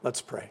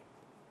Let's pray.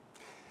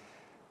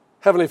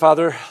 Heavenly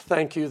Father,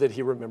 thank you that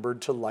He remembered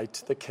to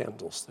light the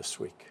candles this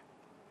week.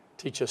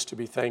 Teach us to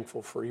be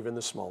thankful for even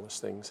the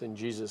smallest things. In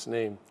Jesus'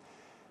 name,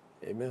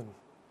 amen.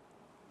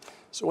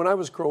 So when I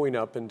was growing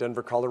up in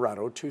Denver,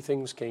 Colorado, two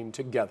things came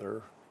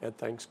together at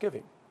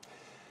Thanksgiving.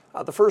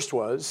 The first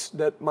was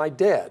that my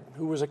dad,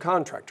 who was a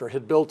contractor,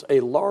 had built a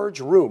large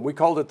room. We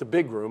called it the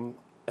big room,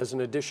 as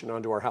an addition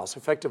onto our house,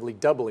 effectively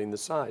doubling the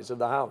size of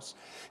the house.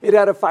 It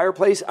had a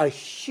fireplace, a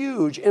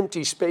huge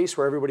empty space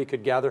where everybody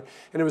could gather,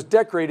 and it was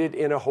decorated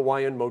in a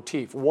Hawaiian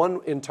motif. One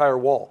entire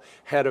wall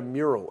had a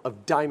mural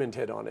of Diamond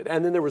Head on it,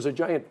 and then there was a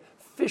giant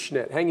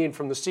fishnet hanging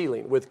from the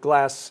ceiling with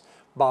glass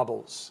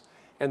baubles,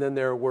 and then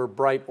there were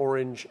bright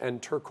orange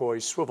and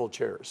turquoise swivel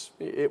chairs.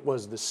 It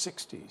was the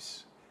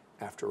 60s,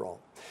 after all.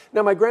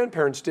 Now, my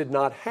grandparents did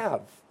not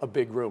have a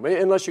big room,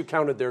 unless you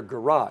counted their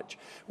garage,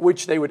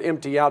 which they would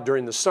empty out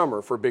during the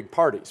summer for big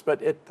parties.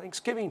 But at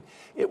Thanksgiving,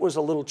 it was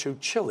a little too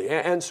chilly.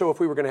 And so if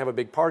we were going to have a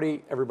big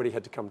party, everybody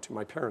had to come to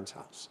my parents'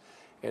 house.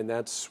 And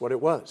that's what it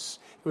was.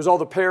 It was all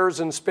the pairs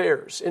and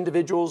spares,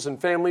 individuals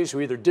and families who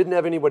either didn't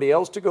have anybody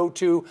else to go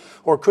to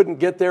or couldn't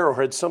get there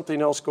or had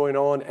something else going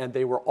on, and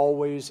they were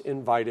always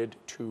invited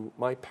to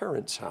my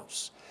parents'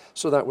 house.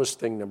 So that was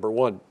thing number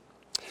one.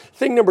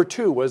 Thing number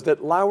two was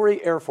that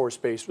Lowry Air Force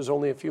Base was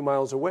only a few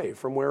miles away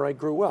from where I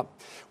grew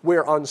up,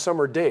 where on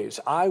summer days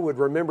I would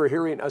remember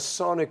hearing a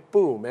sonic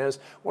boom as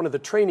one of the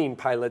training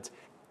pilots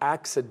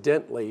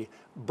accidentally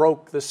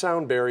broke the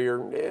sound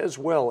barrier as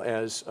well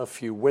as a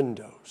few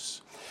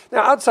windows.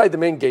 Now, outside the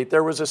main gate,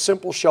 there was a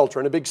simple shelter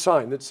and a big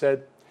sign that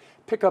said,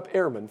 "Pick up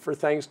airmen for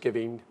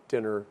Thanksgiving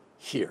dinner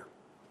here."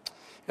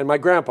 And my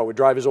grandpa would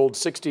drive his old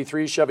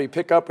 63 Chevy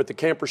pickup with the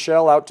camper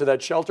shell out to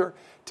that shelter,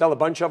 tell a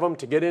bunch of them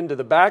to get into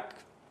the back,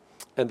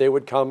 and they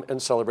would come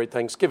and celebrate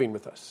Thanksgiving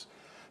with us.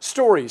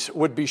 Stories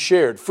would be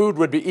shared, food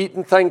would be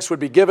eaten, thanks would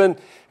be given,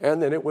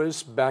 and then it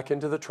was back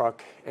into the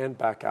truck and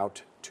back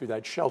out to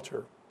that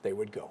shelter they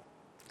would go.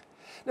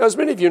 Now, as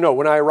many of you know,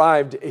 when I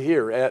arrived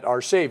here at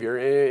Our Savior,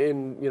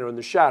 in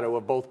the shadow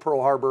of both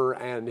Pearl Harbor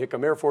and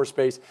Hickam Air Force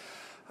Base,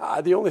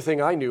 the only thing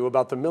I knew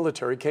about the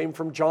military came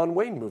from John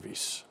Wayne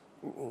movies.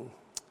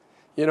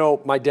 You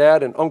know, my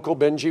dad and Uncle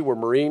Benji were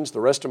Marines,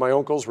 the rest of my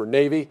uncles were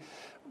Navy,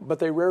 but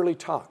they rarely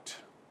talked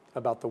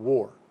about the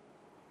war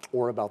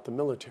or about the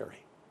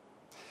military.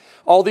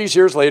 All these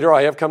years later,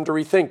 I have come to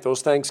rethink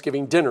those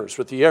Thanksgiving dinners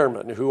with the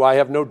airmen, who I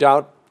have no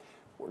doubt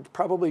were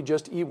probably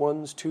just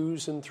E1s,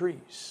 2s, and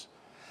 3s.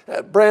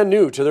 Brand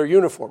new to their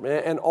uniform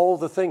and all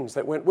the things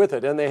that went with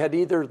it. And they had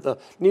neither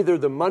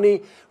the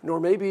money nor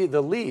maybe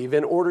the leave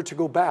in order to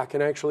go back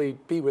and actually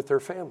be with their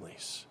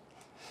families.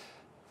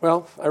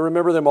 Well, I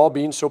remember them all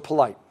being so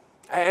polite.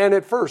 And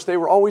at first, they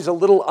were always a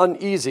little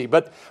uneasy.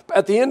 But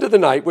at the end of the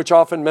night, which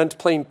often meant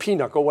playing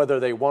pinochle, whether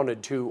they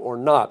wanted to or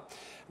not,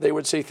 they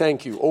would say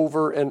thank you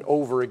over and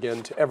over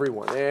again to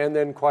everyone. And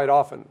then quite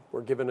often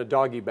were given a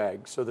doggy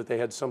bag so that they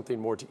had something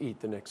more to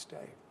eat the next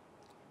day.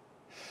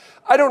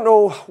 I don't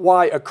know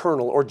why a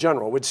colonel or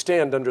general would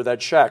stand under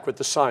that shack with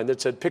the sign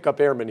that said, "Pick up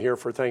airmen here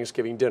for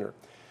Thanksgiving dinner."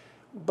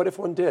 But if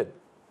one did,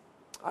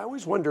 I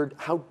always wondered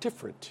how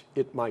different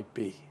it might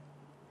be.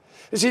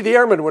 You see, the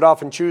airmen would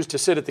often choose to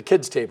sit at the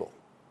kids' table.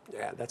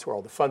 Yeah, that's where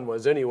all the fun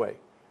was anyway.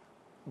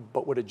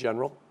 But would a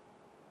general?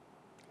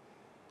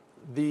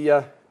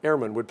 The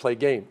airmen would play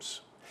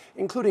games,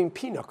 including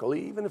pinochle,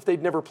 even if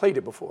they'd never played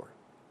it before.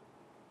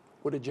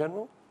 Would a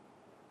general?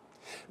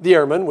 The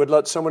airmen would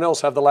let someone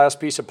else have the last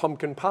piece of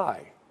pumpkin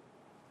pie.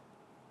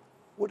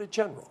 Would a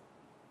general?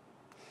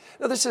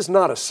 Now, this is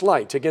not a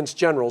slight against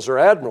generals or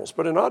admirals,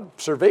 but an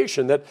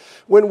observation that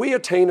when we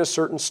attain a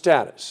certain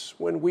status,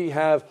 when we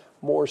have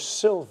more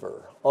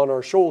silver on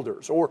our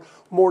shoulders or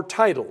more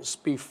titles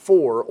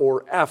before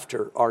or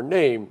after our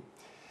name,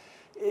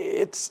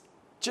 it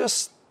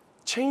just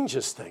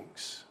changes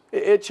things.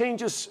 It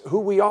changes who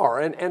we are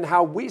and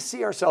how we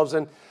see ourselves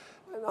and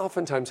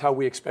oftentimes how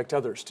we expect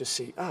others to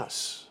see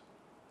us.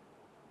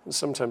 And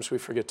sometimes we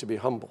forget to be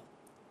humble.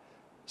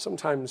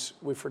 Sometimes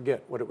we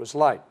forget what it was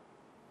like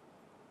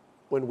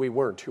when we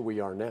weren't who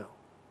we are now.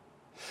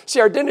 See,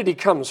 our identity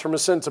comes from a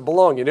sense of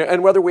belonging,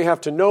 and whether we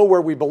have to know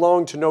where we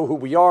belong to know who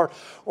we are,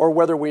 or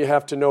whether we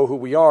have to know who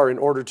we are in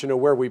order to know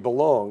where we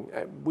belong,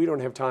 we don't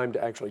have time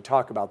to actually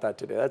talk about that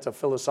today. That's a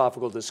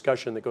philosophical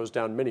discussion that goes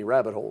down many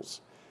rabbit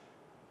holes.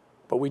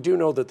 But we do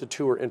know that the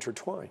two are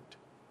intertwined.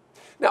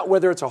 Now,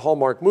 whether it's a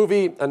Hallmark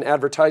movie, an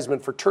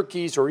advertisement for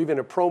turkeys, or even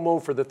a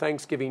promo for the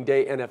Thanksgiving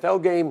Day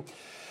NFL game,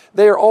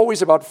 they are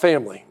always about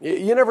family.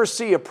 You never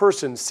see a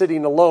person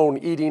sitting alone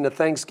eating a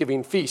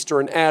Thanksgiving feast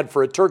or an ad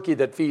for a turkey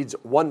that feeds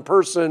one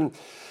person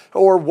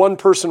or one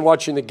person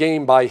watching the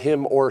game by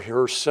him or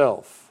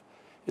herself.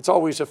 It's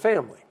always a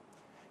family,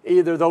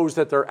 either those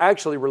that they're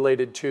actually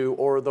related to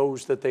or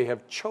those that they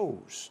have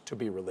chose to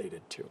be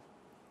related to.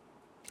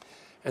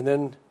 And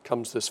then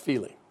comes this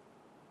feeling,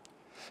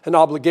 an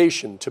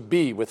obligation to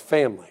be with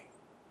family.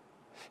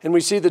 And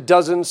we see the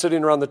dozens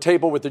sitting around the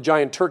table with the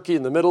giant turkey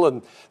in the middle,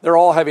 and they're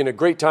all having a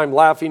great time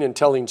laughing and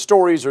telling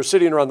stories, or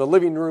sitting around the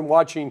living room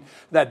watching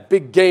that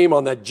big game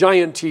on that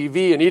giant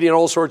TV and eating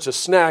all sorts of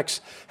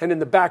snacks. And in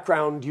the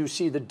background, you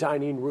see the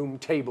dining room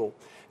table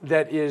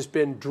that has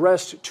been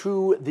dressed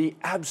to the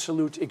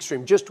absolute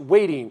extreme, just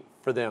waiting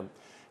for them.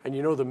 And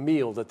you know the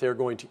meal that they're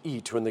going to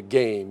eat when the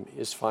game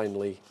is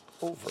finally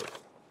over.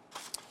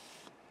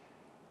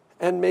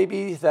 And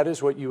maybe that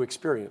is what you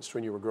experienced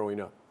when you were growing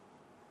up.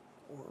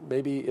 Or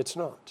maybe it's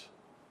not.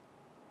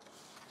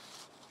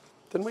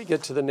 Then we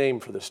get to the name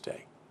for this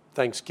day,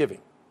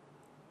 Thanksgiving.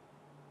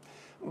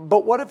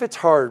 But what if it's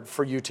hard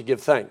for you to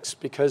give thanks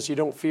because you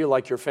don't feel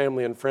like your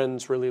family and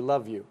friends really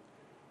love you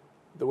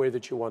the way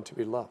that you want to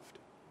be loved?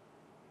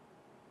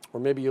 Or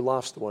maybe you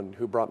lost the one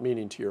who brought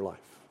meaning to your life.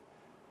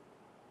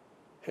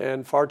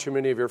 And far too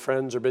many of your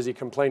friends are busy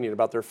complaining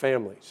about their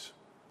families.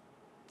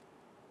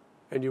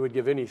 And you would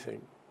give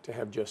anything to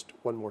have just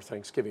one more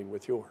Thanksgiving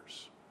with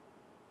yours.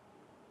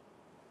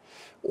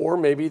 Or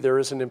maybe there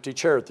is an empty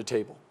chair at the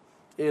table.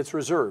 It's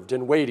reserved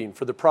and waiting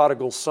for the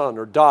prodigal son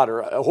or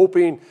daughter,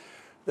 hoping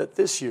that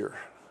this year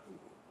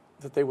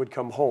that they would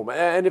come home.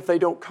 And if they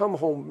don't come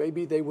home,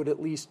 maybe they would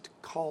at least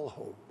call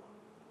home.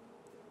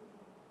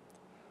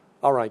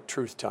 All right,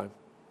 truth time.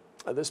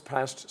 This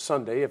past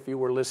Sunday, if you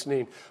were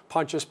listening,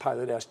 Pontius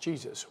Pilate asked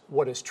Jesus,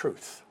 "What is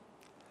truth?"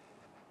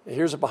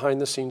 Here's a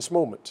behind-the-scenes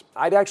moment.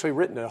 I'd actually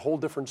written a whole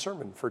different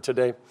sermon for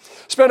today.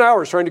 Spent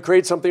hours trying to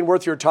create something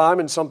worth your time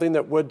and something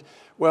that would,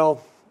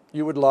 well,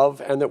 you would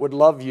love and that would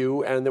love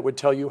you and that would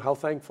tell you how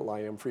thankful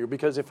I am for you.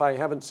 Because if I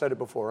haven't said it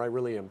before, I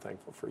really am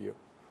thankful for you.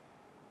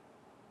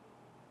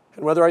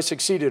 And whether I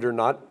succeeded or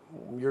not,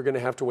 you're going to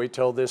have to wait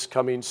till this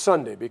coming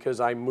Sunday because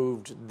I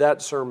moved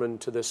that sermon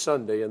to this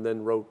Sunday and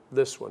then wrote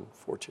this one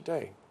for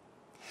today.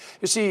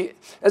 You see,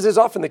 as is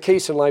often the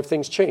case in life,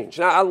 things change.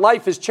 Now,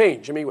 life has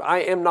changed. I mean, I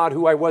am not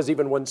who I was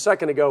even 1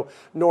 second ago,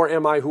 nor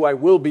am I who I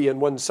will be in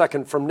 1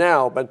 second from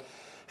now.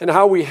 And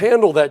how we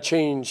handle that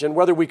change and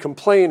whether we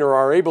complain or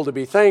are able to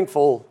be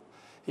thankful,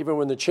 even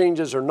when the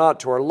changes are not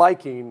to our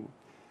liking,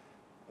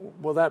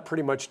 well, that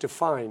pretty much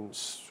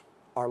defines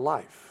our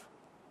life.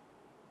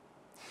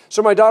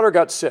 So my daughter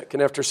got sick,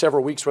 and after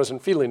several weeks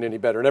wasn't feeling any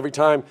better. And every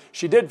time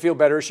she did feel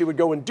better, she would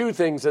go and do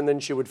things, and then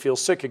she would feel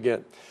sick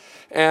again.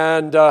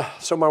 And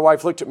so my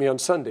wife looked at me on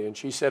Sunday, and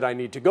she said, "I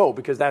need to go,"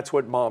 because that's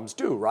what moms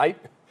do, right?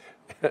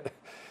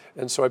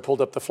 And so I pulled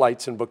up the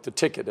flights and booked the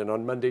ticket, and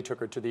on Monday took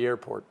her to the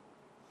airport.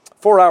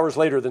 4 hours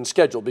later than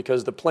scheduled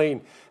because the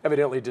plane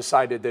evidently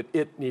decided that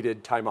it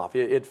needed time off.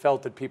 It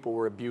felt that people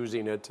were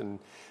abusing it and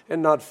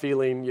not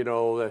feeling,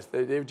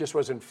 it just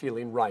wasn't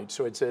feeling right.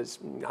 So it says,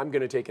 I'm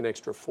going to take an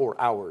extra 4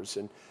 hours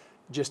and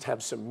just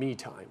have some me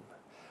time.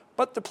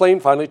 But the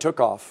plane finally took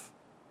off.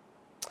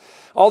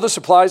 All the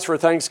supplies for a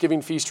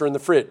Thanksgiving feast are in the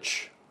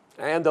fridge,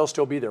 and they'll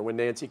still be there when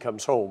Nancy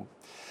comes home.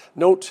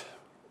 Note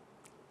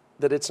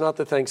that it's not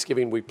the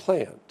Thanksgiving we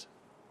planned,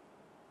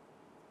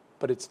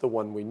 but it's the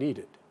one we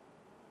needed.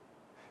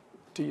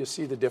 Do you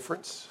see the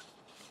difference?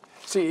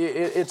 See,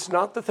 it's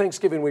not the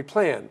Thanksgiving we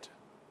planned,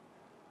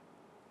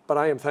 but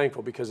I am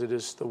thankful because it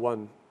is the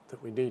one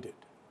that we needed.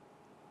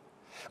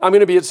 I'm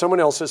going to be at someone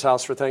else's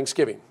house for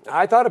Thanksgiving.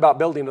 I thought about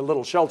building a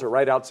little shelter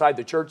right outside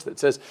the church that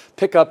says,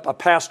 pick up a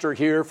pastor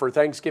here for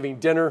Thanksgiving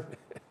dinner.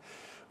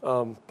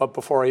 But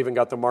before I even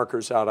got the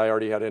markers out, I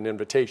already had an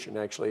invitation.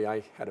 Actually,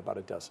 I had about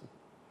a dozen.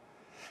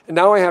 And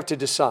now I have to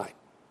decide,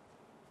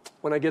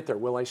 when I get there,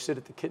 will I sit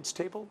at the kids'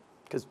 table?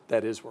 Because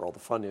that is where all the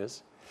fun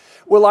is.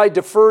 Will I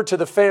defer to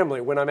the family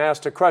when I'm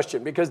asked a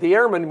question? Because the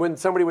airman, when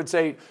somebody would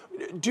say,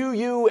 do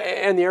you,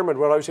 and the airman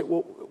would always say,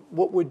 well,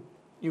 what would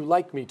you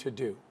like me to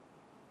do?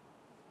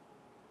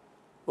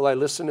 Will I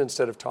listen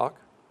instead of talk?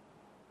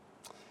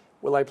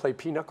 Will I play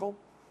pinochle?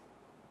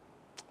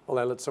 Will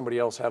I let somebody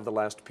else have the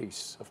last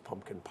piece of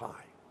pumpkin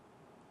pie?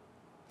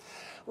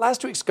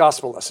 Last week's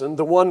gospel lesson,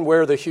 the one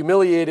where the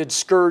humiliated,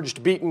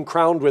 scourged, beaten,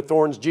 crowned with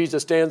thorns,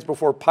 Jesus stands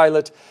before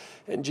Pilate,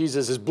 and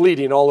Jesus is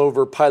bleeding all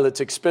over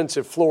Pilate's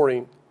expensive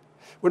flooring.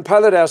 When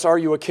Pilate asks, "Are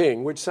you a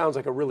king?" which sounds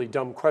like a really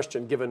dumb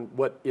question given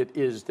what it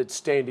is that's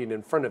standing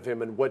in front of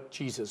him and what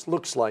Jesus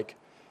looks like.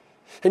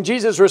 And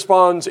Jesus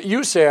responds,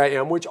 "You say I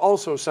am," which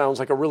also sounds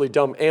like a really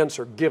dumb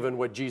answer given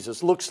what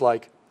Jesus looks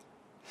like.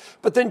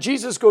 But then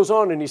Jesus goes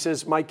on and he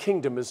says, "My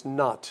kingdom is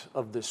not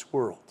of this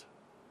world."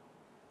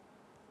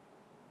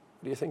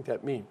 What do you think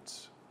that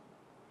means?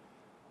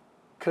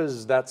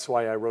 Because that's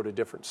why I wrote a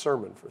different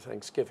sermon for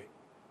Thanksgiving.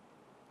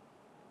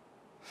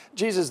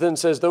 Jesus then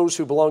says, those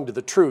who belong to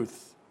the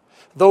truth,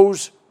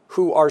 those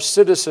who are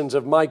citizens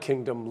of my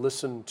kingdom,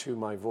 listen to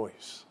my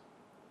voice.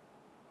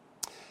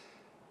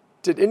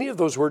 Did any of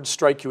those words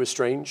strike you as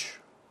strange?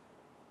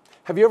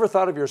 Have you ever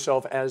thought of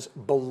yourself as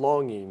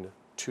belonging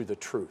to the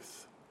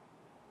truth?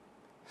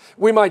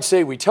 We might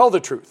say we tell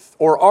the truth,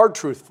 or are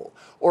truthful,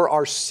 or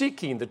are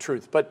seeking the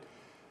truth, but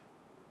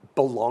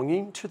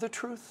belonging to the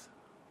truth?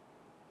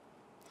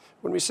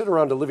 When we sit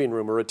around a living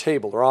room or a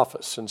table or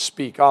office and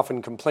speak,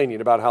 often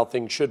complaining about how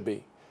things should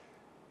be,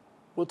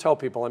 we'll tell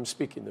people I'm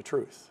speaking the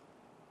truth.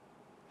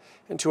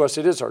 And to us,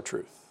 it is our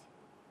truth.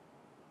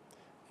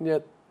 And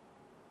yet,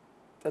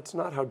 that's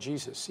not how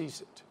Jesus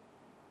sees it.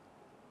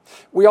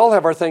 We all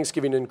have our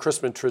Thanksgiving and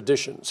Christmas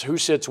traditions. Who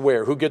sits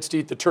where? Who gets to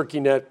eat the turkey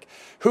neck?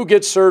 Who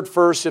gets served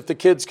first if the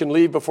kids can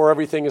leave before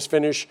everything is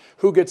finished?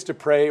 Who gets to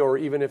pray, or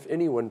even if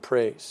anyone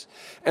prays?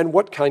 And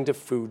what kind of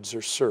foods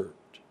are served?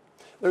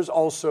 There's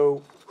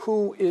also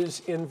who is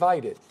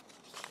invited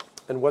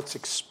and what's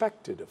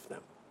expected of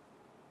them.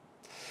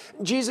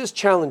 Jesus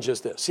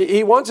challenges this.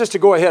 He wants us to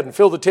go ahead and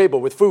fill the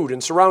table with food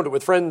and surround it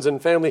with friends and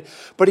family,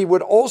 but he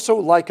would also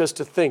like us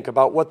to think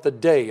about what the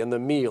day and the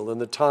meal and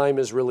the time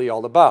is really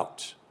all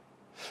about.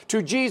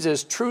 To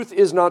Jesus, truth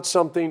is not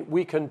something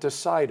we can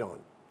decide on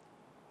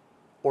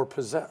or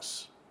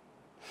possess.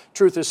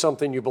 Truth is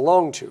something you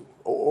belong to,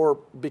 or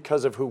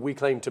because of who we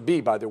claim to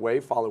be, by the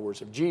way,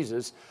 followers of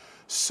Jesus,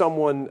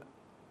 someone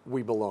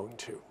we belong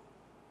to.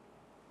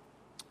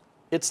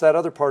 It's that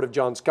other part of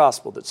John's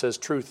gospel that says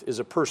truth is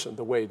a person,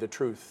 the way, the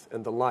truth,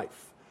 and the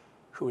life,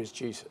 who is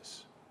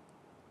Jesus.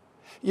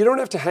 You don't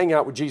have to hang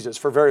out with Jesus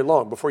for very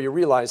long before you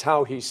realize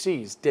how he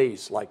sees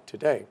days like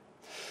today.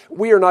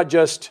 We are not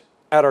just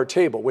at our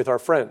table with our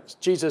friends.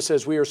 Jesus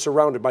says we are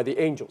surrounded by the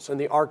angels and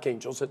the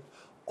archangels and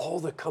all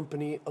the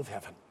company of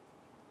heaven,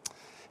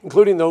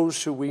 including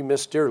those who we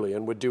miss dearly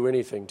and would do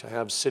anything to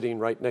have sitting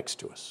right next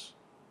to us.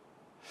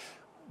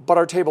 But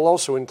our table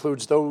also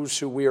includes those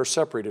who we are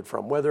separated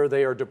from, whether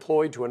they are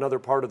deployed to another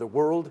part of the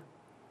world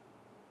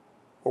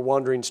or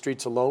wandering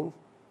streets alone,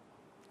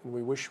 and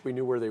we wish we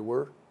knew where they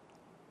were,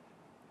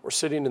 or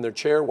sitting in their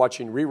chair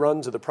watching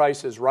reruns of The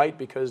Price is Right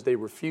because they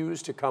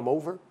refuse to come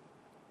over,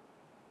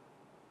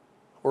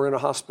 or in a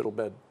hospital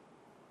bed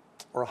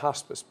or a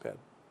hospice bed.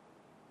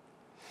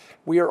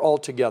 We are all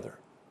together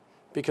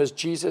because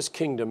Jesus'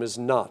 kingdom is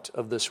not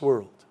of this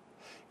world.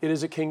 It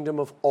is a kingdom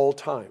of all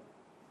time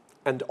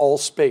and all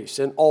space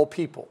and all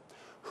people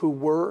who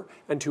were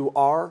and who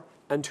are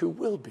and who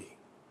will be.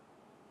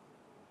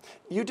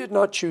 You did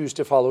not choose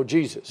to follow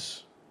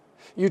Jesus.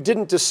 You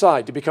didn't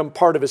decide to become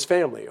part of his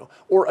family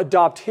or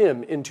adopt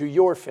him into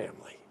your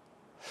family.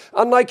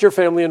 Unlike your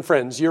family and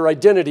friends, your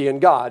identity in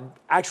God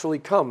actually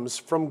comes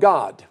from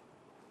God.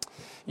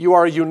 You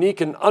are a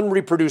unique and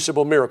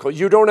unreproducible miracle.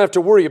 You don't have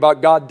to worry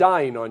about God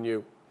dying on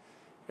you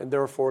and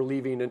therefore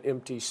leaving an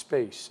empty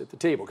space at the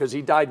table. Because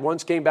he died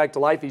once, came back to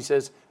life, he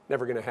says,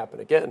 never going to happen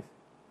again.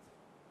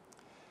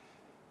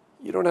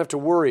 You don't have to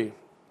worry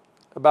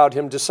about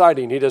him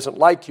deciding he doesn't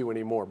like you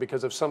anymore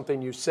because of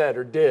something you said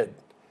or did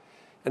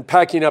and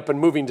packing up and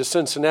moving to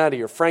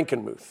Cincinnati or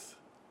Frankenmuth.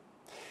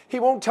 He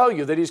won't tell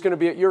you that he's going to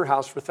be at your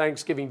house for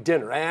Thanksgiving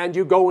dinner, and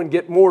you go and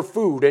get more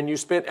food, and you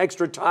spend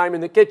extra time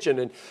in the kitchen,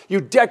 and you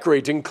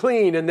decorate and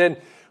clean, and then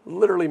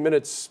literally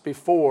minutes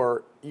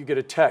before you get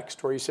a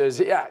text where he says,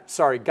 yeah,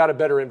 sorry, got a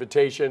better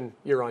invitation,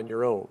 you're on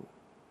your own.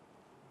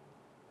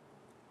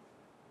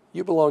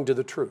 You belong to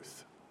the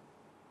truth,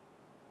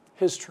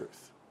 his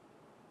truth.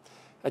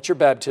 At your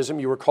baptism,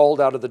 you were called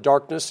out of the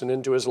darkness and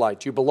into his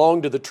light. You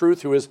belong to the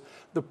truth, who is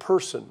the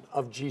person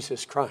of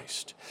Jesus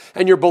Christ.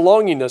 And your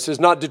belongingness is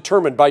not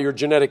determined by your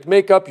genetic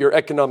makeup, your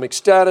economic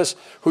status,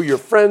 who your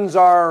friends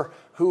are,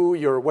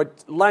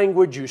 what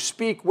language you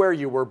speak, where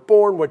you were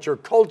born, what your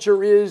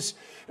culture is,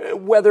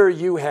 whether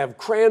you have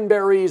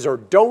cranberries or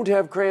don't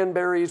have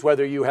cranberries,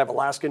 whether you have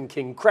Alaskan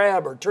king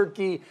crab or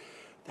turkey.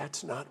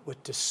 That's not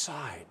what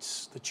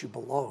decides that you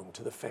belong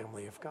to the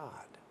family of God.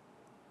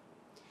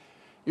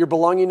 Your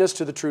belongingness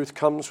to the truth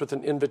comes with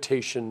an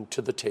invitation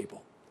to the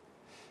table.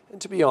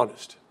 And to be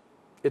honest,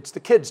 it's the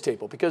kids'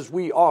 table because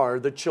we are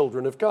the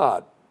children of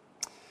God.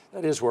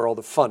 That is where all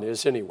the fun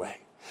is anyway.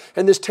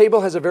 And this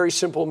table has a very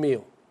simple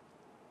meal.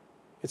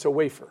 It's a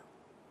wafer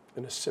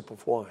and a sip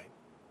of wine.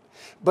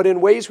 But in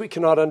ways we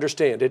cannot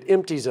understand, it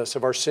empties us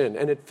of our sin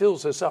and it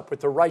fills us up with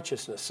the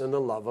righteousness and the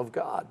love of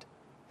God.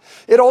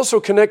 It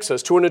also connects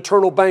us to an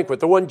eternal banquet,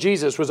 the one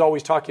Jesus was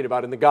always talking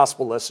about in the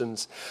gospel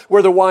lessons,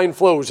 where the wine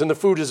flows and the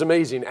food is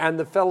amazing and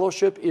the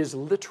fellowship is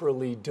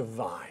literally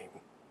divine.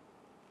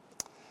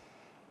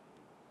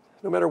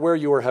 No matter where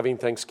you are having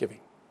Thanksgiving,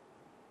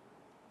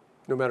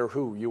 no matter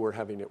who you are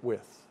having it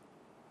with,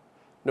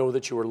 know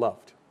that you are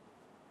loved.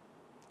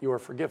 You are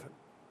forgiven.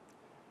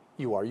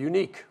 You are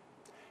unique.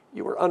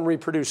 You are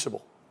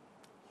unreproducible.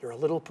 You're a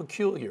little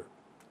peculiar,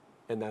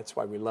 and that's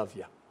why we love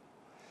you.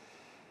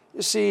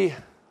 You see,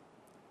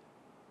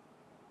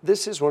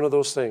 this is one of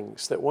those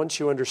things that once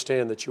you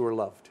understand that you are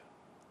loved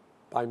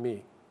by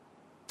me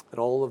and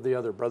all of the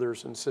other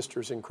brothers and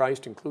sisters in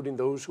Christ, including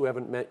those who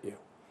haven't met you,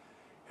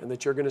 and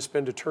that you're going to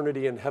spend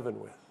eternity in heaven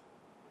with,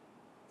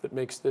 that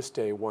makes this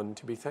day one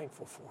to be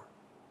thankful for.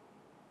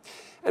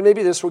 And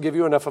maybe this will give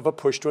you enough of a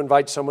push to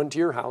invite someone to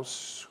your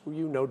house who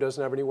you know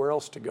doesn't have anywhere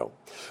else to go.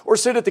 Or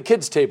sit at the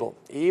kids' table,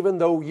 even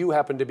though you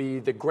happen to be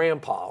the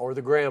grandpa or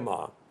the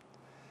grandma.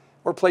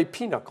 Or play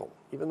pinochle,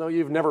 even though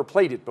you've never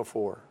played it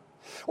before.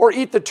 Or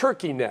eat the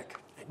turkey neck,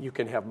 and you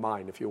can have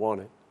mine if you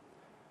want it.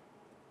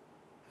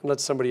 And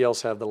let somebody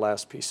else have the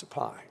last piece of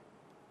pie.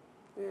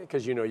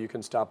 Because you know you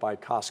can stop by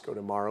Costco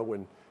tomorrow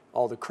when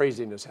all the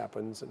craziness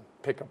happens and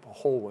pick up a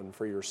whole one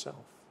for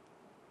yourself.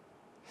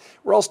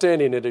 We're all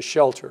standing at a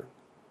shelter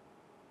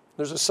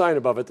There's a sign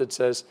above it that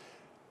says,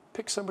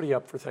 pick somebody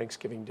up for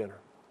Thanksgiving dinner.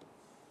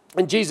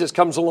 And Jesus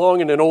comes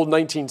along in an old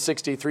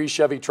 1963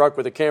 Chevy truck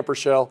with a camper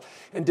shell.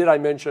 And did I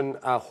mention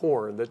a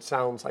horn that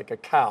sounds like a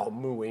cow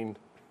mooing?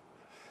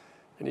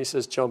 And he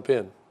says, jump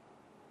in.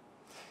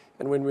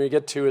 And when we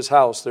get to his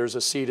house, there's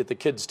a seat at the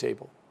kids'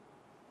 table.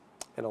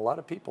 And a lot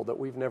of people that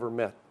we've never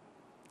met.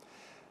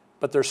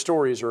 But their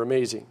stories are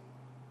amazing.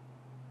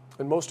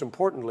 And most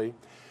importantly,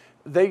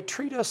 they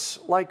treat us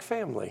like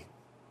family.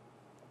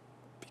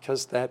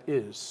 Because that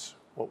is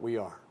what we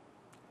are.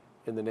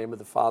 In the name of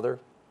the Father,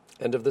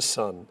 and of the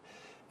Son,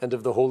 and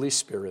of the Holy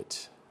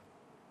Spirit.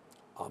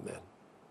 Amen.